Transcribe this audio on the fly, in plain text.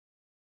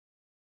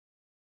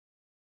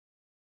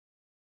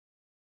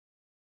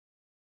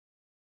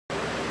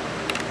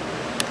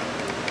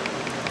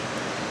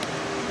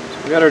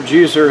got our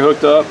juicer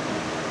hooked up,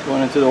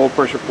 going into the oil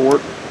pressure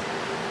port,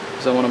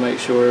 because I want to make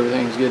sure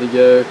everything's good to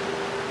go.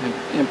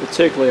 And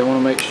particularly, I want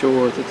to make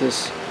sure that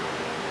this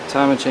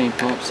timing chain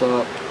pumps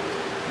up.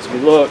 As we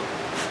look,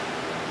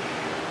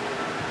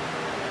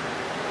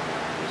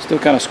 it's still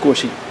kind of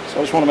squishy, so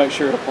I just want to make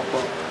sure it'll pump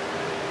up.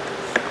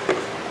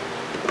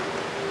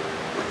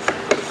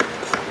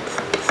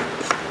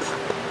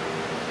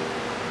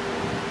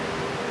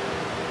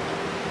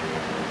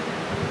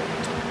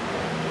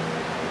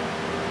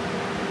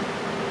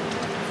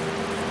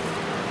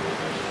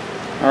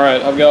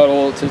 Alright, I've got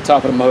oil to the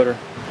top of the motor.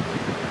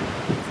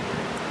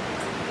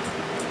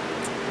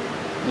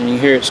 And you can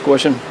hear it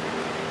squishing,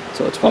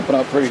 so it's pumping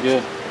up pretty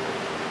good. You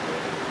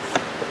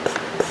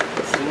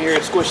can hear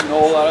it squishing the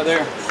oil out of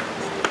there.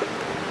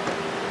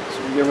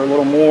 So we give her a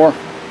little more.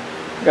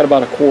 I've got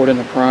about a quart in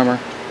the primer.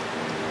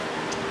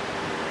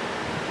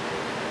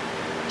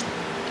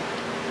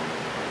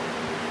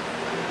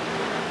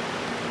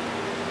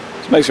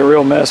 This makes a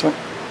real mess when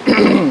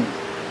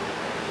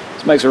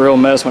this makes a real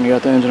mess when you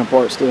got the engine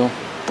apart still.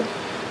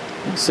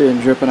 You can see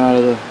it dripping out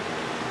of the...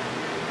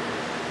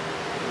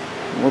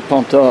 We're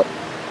pumped up.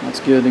 That's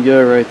good to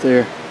go right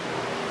there.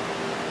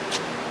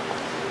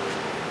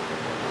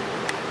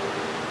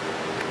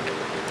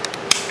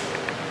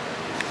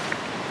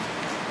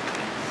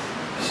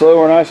 So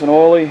we're nice and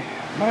oily,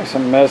 nice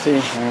and messy,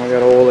 and we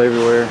got oil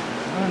everywhere.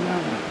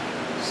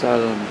 Side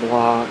of the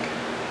block.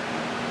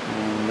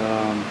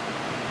 And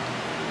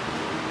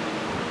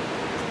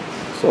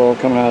it's all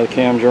coming out of the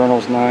cam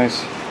journal's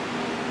nice.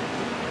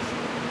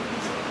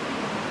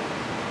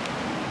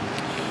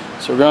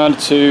 So I'm going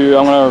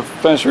to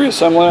finish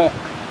reassembling it,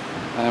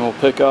 and then we'll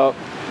pick up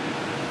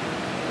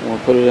and we'll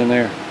put it in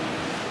there.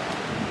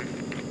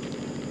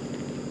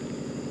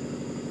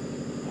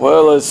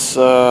 Well, it's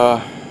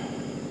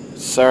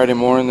Saturday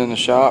morning in the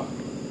shop.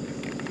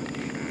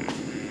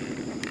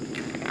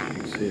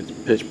 See, it's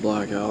pitch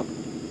black out.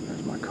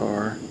 There's my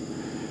car.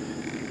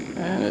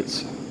 And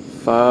it's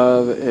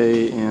 5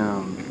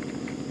 a.m.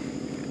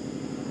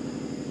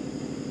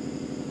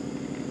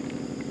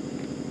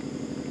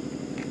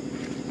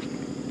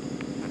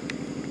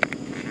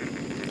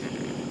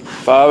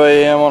 5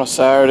 a.m. on a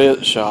Saturday at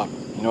the shop.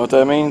 You know what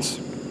that means?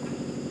 That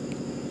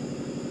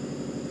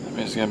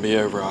means it's going to be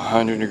over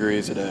 100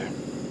 degrees today.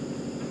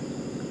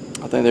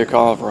 I think they're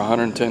calling for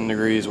 110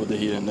 degrees with the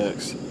heat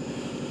index.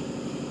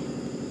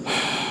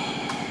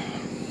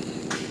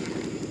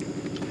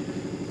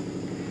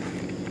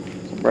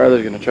 So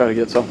Bradley's going to try to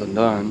get something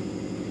done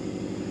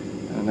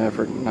in an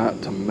effort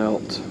not to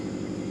melt.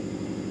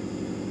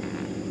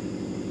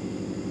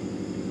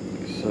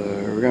 So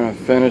we're going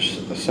to finish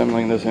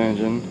assembling this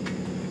engine,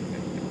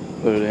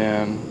 put it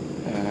in,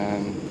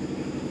 and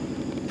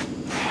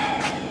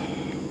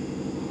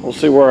we'll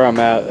see where I'm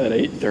at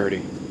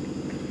 8:30,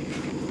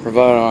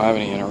 provided I don't have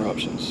any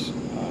interruptions.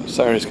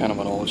 Saturday's kind of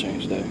an oil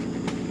change day.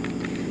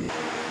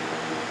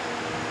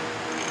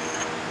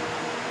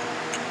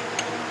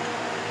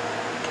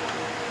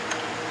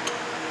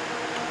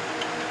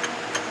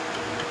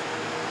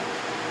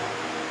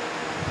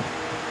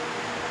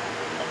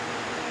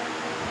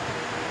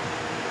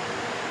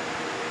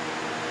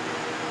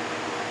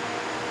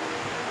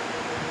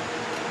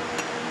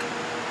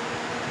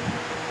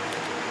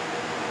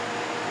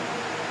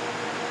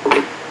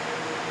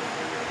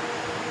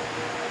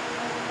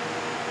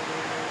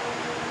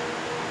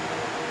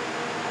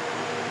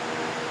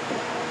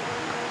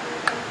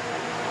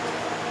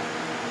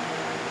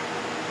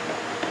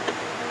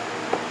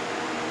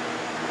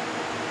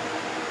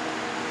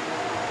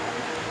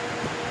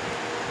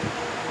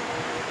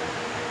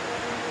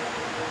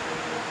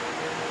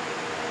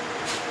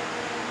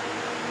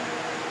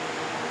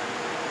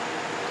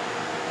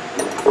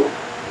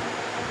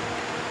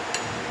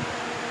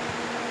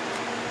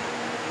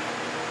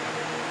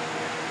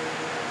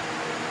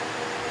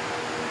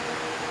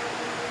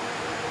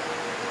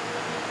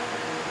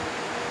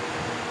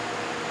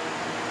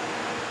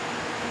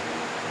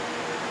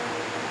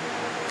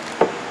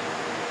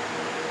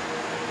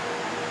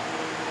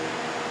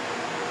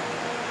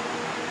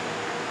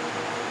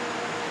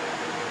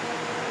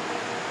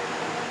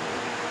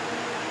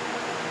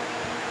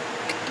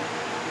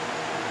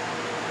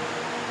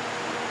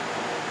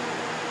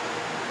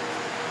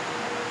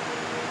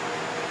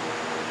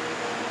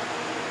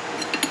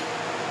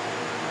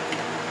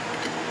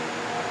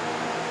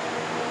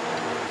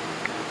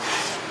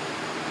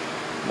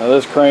 Now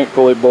this crank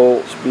pulley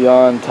bolt's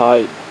beyond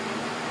tight,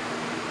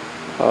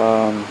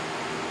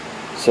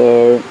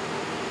 so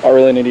I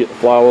really need to get the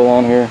flywheel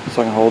on here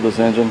so I can hold this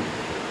engine.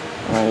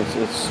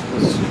 It's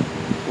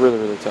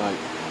really tight.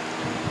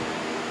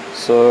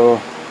 So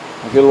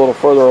I'll get a little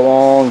further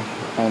along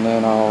and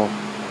then I'll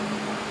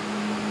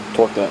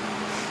torque that.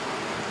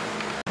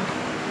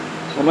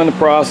 So I'm in the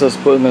process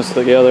of putting this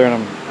together, and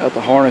I'm at the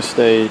harness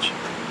stage.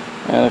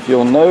 And if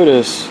you'll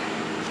notice,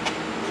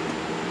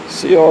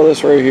 see all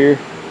this right here?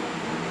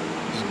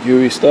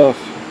 Gooey stuff,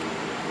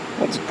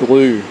 that's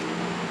glue.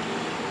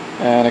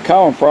 And a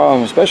common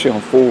problem, especially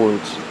on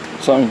Fords,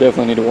 something you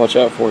definitely need to watch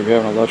out for if you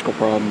have an electrical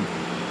problem.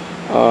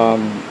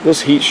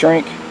 This heat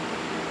shrink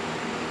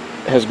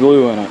has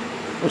glue in it,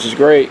 which is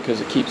great because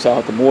it keeps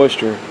out the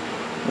moisture.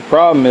 The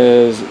problem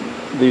is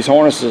these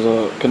harnesses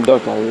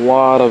conduct a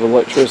lot of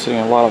electricity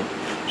and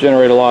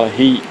generate a lot of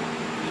heat.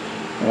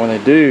 And when they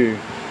do,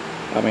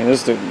 I mean,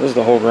 this is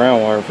the whole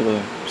ground wire for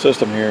the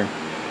system here.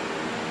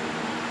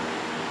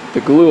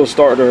 The glue will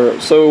start to,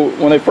 so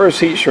when they first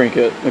heat shrink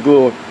it, the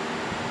glue will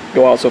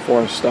go out so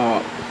far and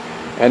stop.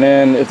 And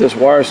then if this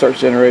wire starts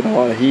generating a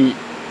lot of heat,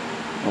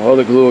 well,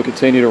 the glue will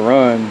continue to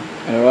run,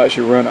 and it will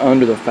actually run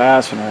under the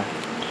fastener,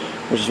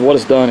 which is what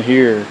it's done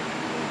here.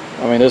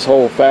 I mean, this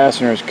whole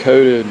fastener is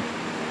coated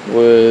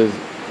with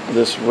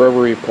this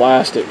rubbery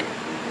plastic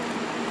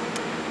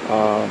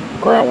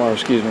ground wire,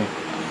 excuse me.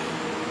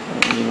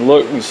 You can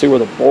look and see where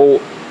the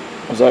bolt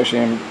was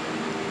actually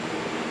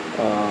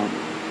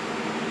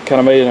kind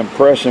of made an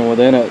impression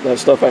within it. That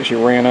stuff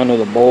actually ran under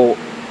the bolt.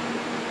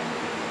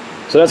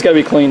 So that's got to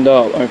be cleaned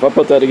up. I mean, if I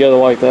put that together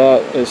like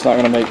that, it's not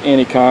going to make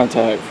any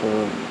contact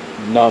for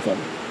nothing,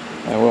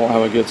 and we won't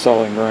have a good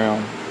solid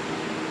ground.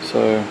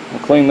 So I'll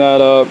clean that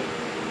up,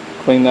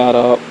 and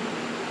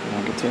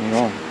I'll continue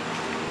on.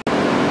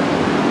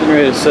 Getting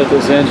ready to set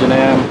this engine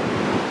in.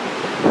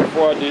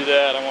 Before I do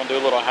that, I want to do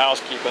a little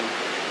housekeeping.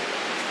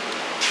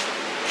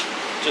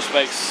 It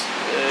makes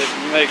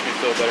me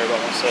feel better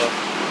about myself.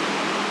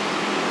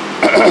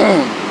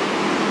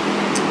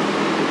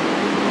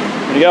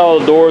 When you got all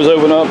the doors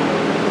open up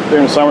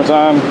during the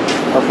summertime,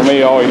 or for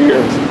me all year,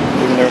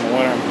 even during the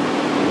winter,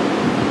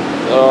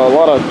 a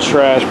lot of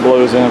trash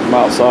blows in from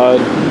outside,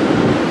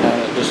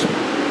 and it just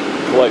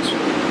collects,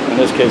 in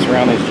this case,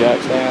 around these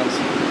jack stands.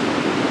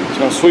 Just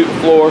going to sweep the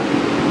floor,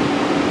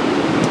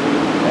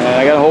 and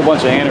I got a whole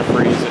bunch of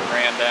antifreeze that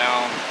ran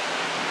down,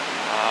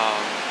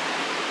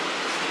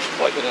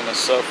 collected in the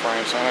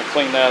subframe, so I'm going to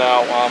clean that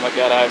out while I've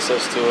got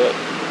access to it.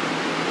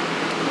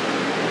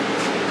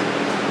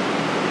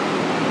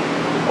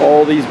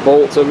 All these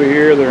bolts over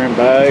here, they're in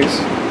bags.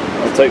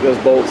 I'll take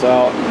those bolts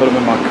out and put them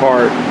in my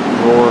cart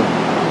drawer.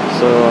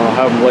 So I'll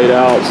have them laid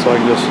out so I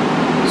can just,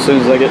 as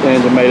soon as I get the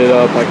engine mated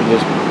up, I can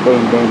just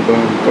boom, boom,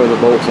 boom, throw the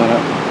bolts in it.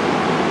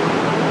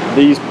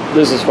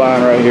 This is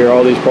fine right here.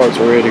 All these parts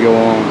are ready to go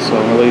on, so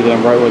I'm gonna leave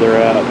them right where they're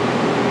at.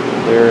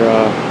 They're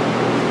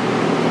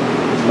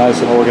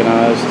nice and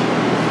organized.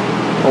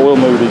 I will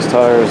move these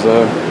tires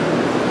though.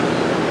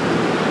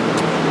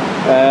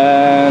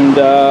 And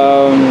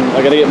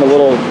I gotta get my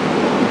little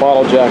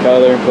bottle jack out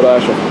of there and put an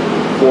actual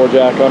floor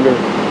jack under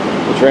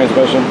the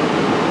transmission.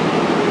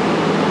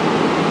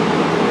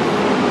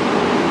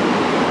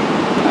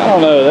 I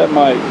don't know,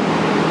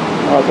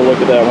 I'll have to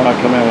look at that when I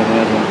come in with the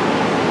engine.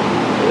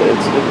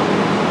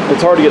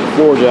 It's hard to get the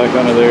floor jack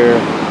under there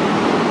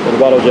with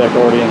the bottle jack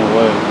already in the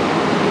way.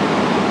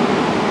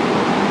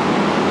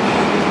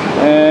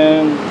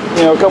 And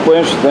you know, a couple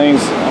of interesting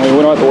things. I mean,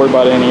 we don't have to worry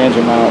about any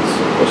engine mounts,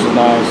 which is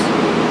nice.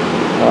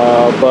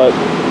 But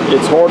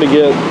it's hard to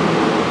get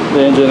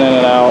the engine in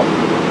and out,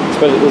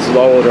 especially this is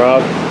all-wheel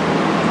drive,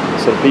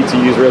 so the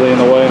PTU is really in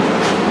the way.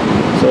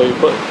 So you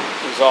put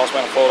the exhaust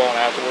manifold on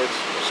afterwards,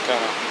 which is kind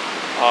of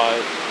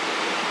odd.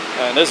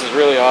 And this is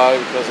really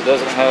odd because it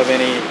doesn't have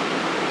any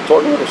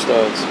torque motor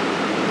studs.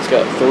 It's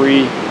got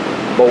 3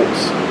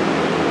 bolts,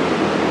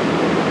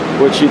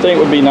 which you think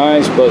would be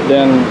nice, but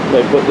then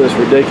they put this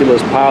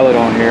ridiculous pilot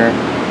on here,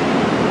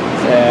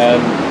 and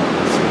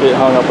it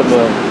hung up in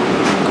the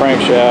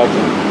crankshaft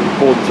and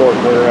pulled the torque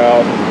motor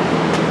out.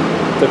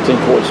 15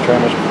 quarts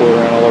transmission fluid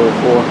ran all over the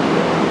floor.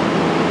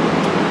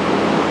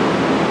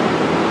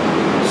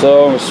 So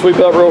I'm going to sweep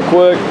up real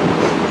quick,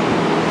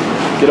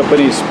 get up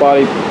any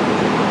spotty,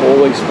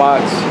 oily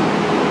spots,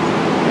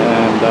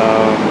 and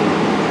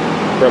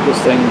prep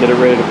this thing and get it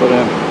ready to put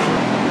in.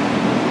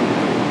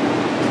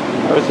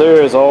 Right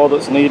there is all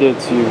that's needed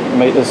to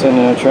make this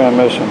engine a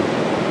transmission.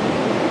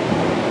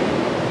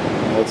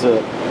 That's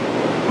it.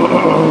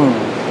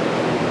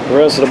 The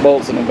rest of the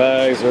bolts in the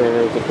bags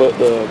are to put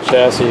the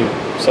chassis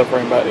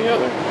subframe back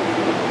together,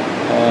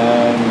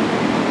 and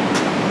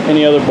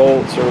any other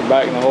bolts are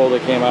back in the hole they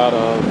came out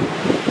of.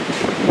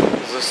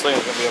 This thing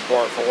is going to be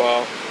apart for a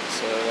while,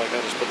 so like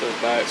I just put those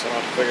back so I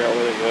don't have to figure out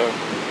where they go.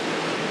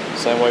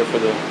 Same way for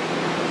the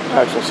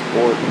axle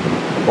support.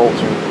 The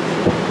bolts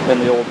are in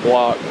the old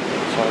block,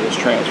 so I just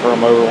transfer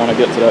them over when I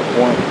get to that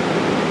point.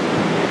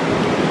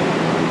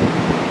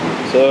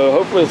 So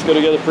hopefully it's going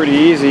to go together pretty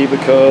easy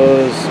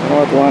because I don't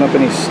have to line up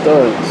any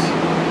studs.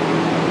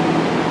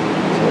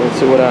 So let's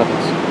see what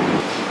happens.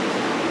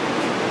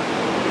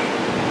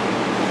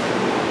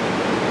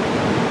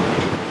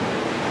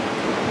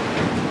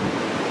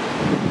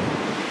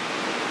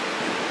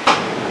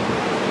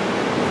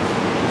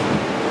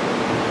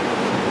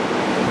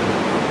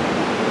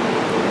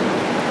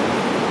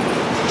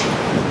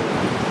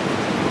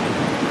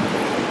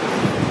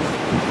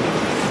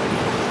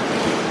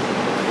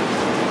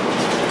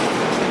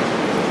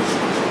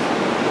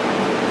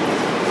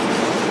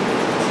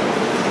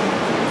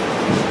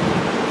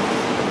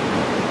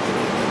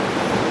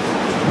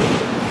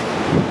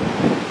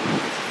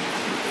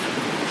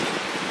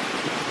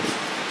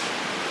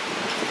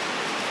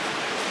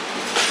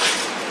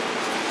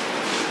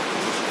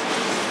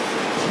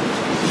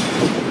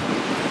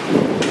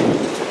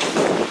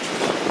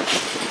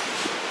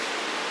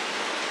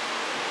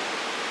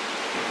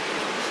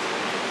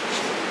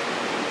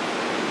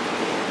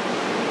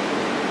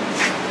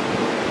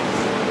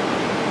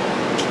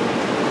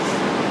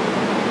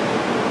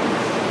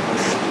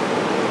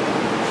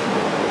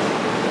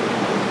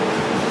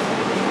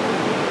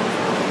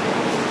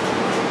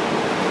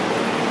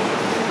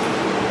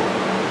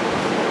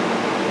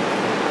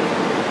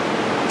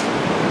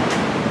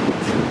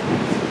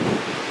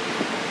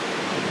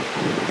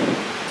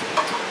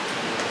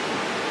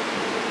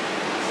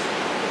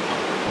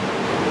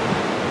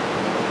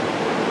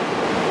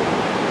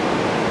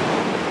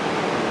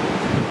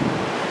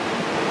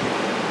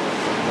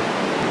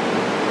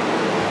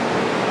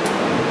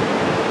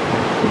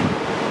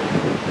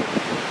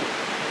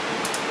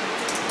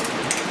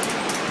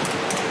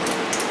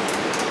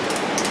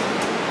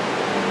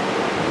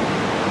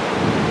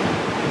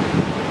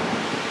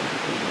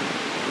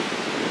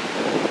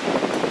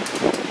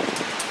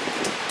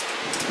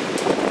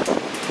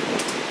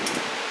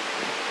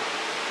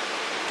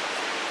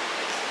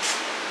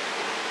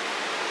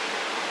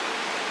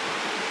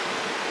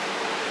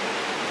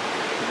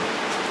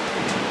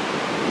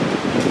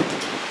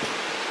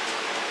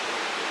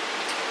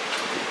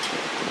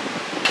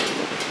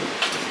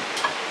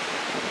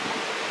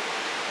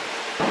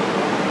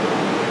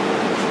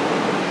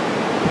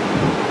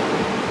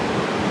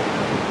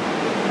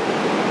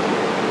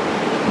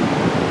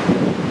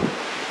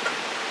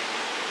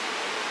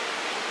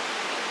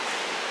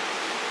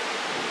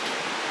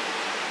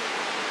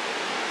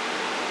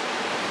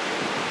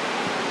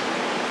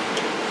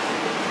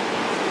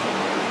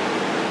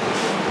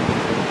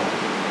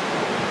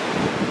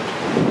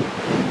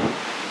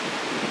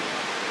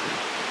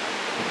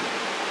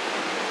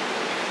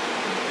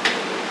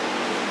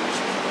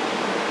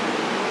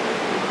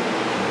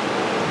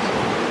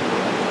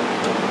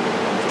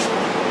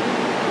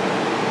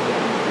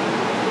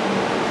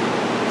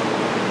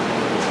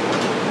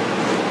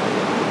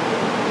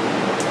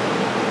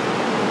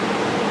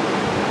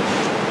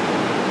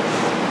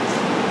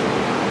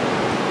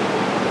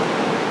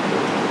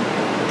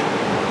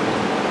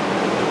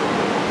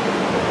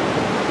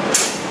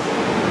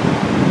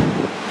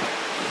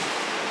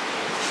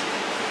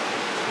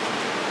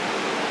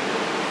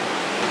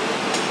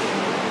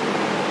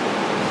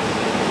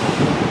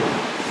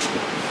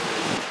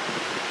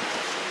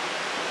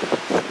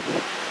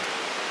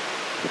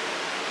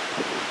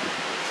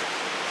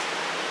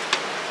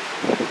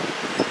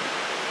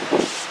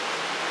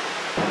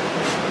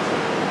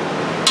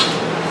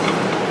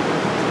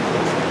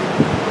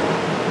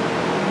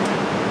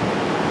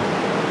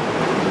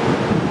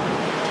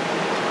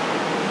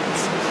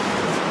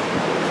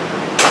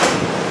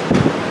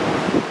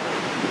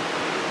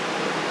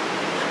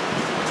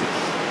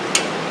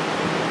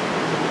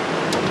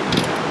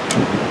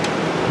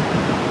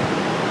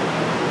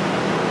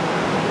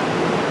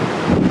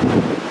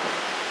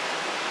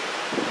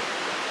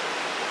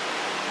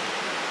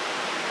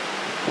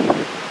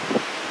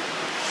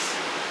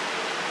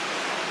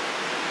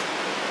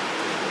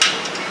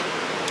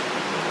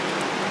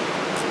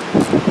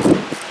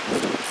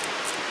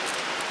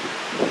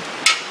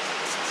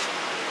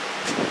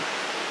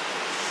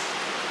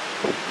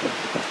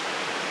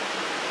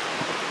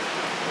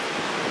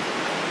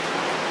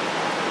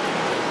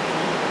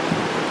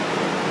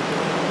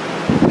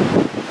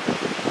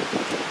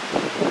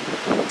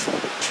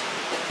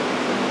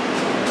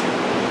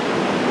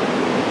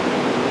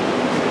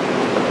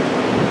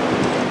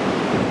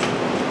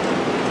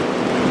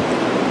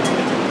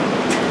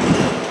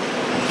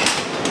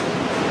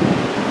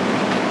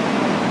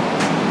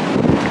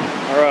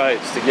 Alright,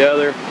 it's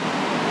together.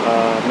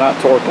 Not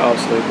torqued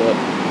obviously, but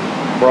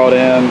brought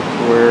in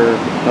where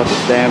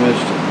nothing's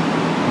damaged.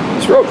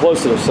 It's real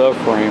close to the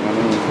subframe. I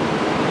mean,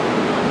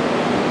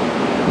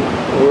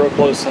 we're real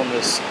close on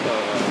this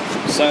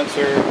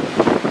sensor.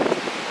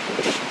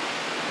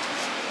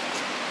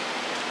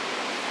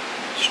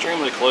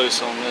 Extremely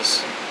close on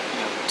this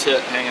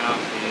tip hanging off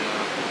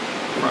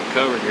the front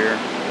cover here.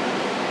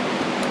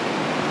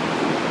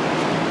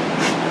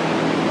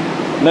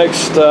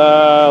 Next,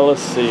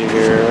 let's see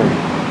here.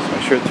 Let's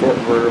make sure the torque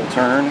converter will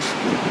turn.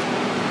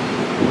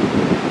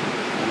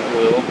 And it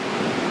will.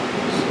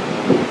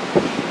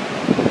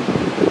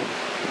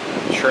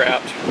 So,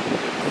 trapped,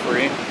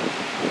 free.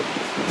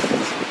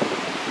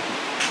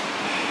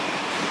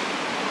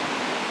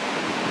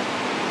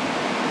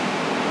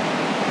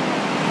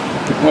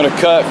 I'm going to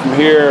cut from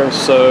here,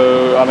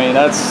 so I mean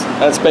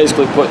that's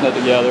basically putting it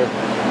together.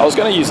 I was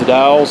going to use the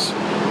dowels,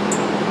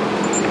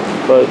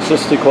 but it's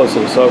just too close to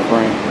the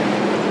subframe.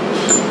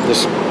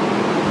 Just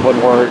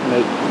wouldn't work, and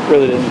it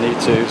really didn't need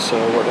to, so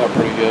it worked out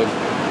pretty good.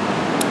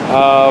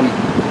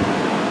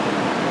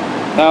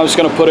 Now I'm just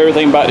going to put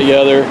everything back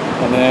together,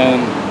 and then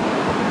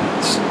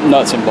it's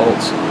nuts and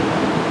bolts.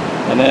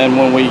 And then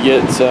when we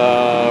get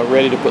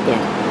ready to put the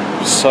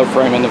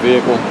subframe in the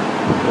vehicle,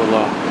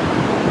 we'll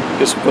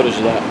get some footage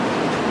of that.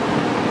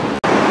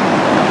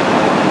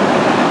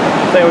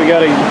 I think we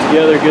got it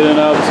together good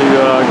enough to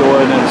go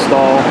ahead and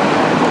install.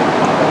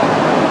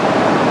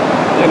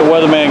 I think the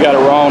weatherman got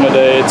it wrong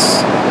today.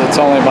 It's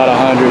only about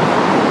 100,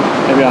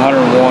 maybe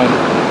 101.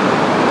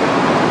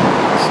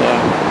 So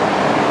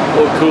a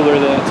little cooler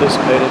than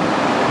anticipated.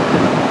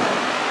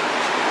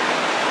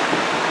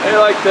 They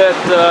like that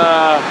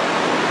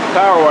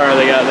power wire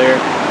they got there.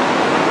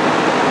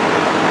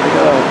 They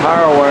got a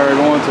power wire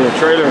going to a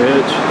trailer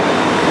hitch,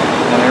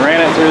 and they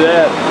ran it through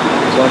that,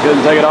 so I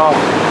couldn't take it off.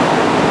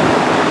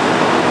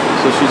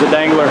 So she's a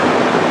dangler.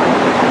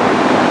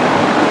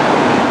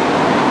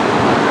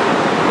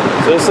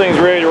 So this thing's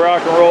ready to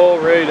rock and roll,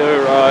 ready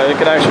to, it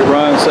can actually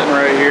run sitting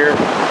right here.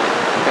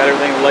 Got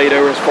everything laid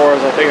over as far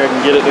as I think I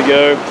can get it to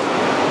go.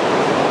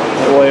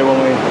 That way when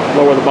we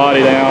lower the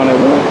body down, it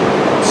won't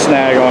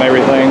snag on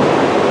everything.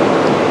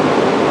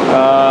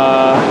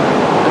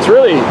 It's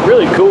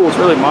really cool, it's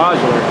really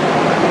modular.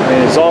 I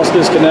mean, exhaust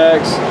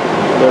disconnects,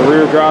 the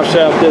rear drive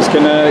shaft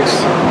disconnects,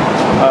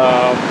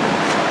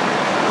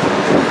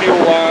 fuel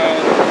line,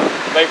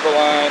 vapor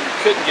line,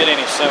 couldn't get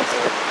any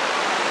simpler.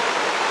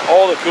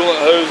 All the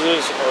coolant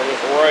hoses are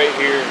just right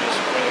here, just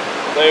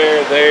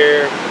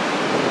there,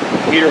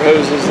 heater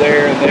hoses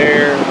there and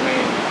there. I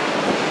mean,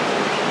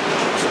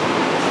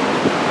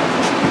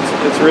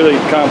 it's really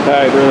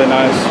compact, really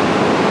nice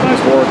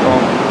to work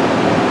on.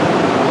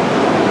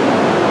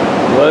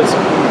 Let's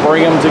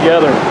bring them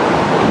together.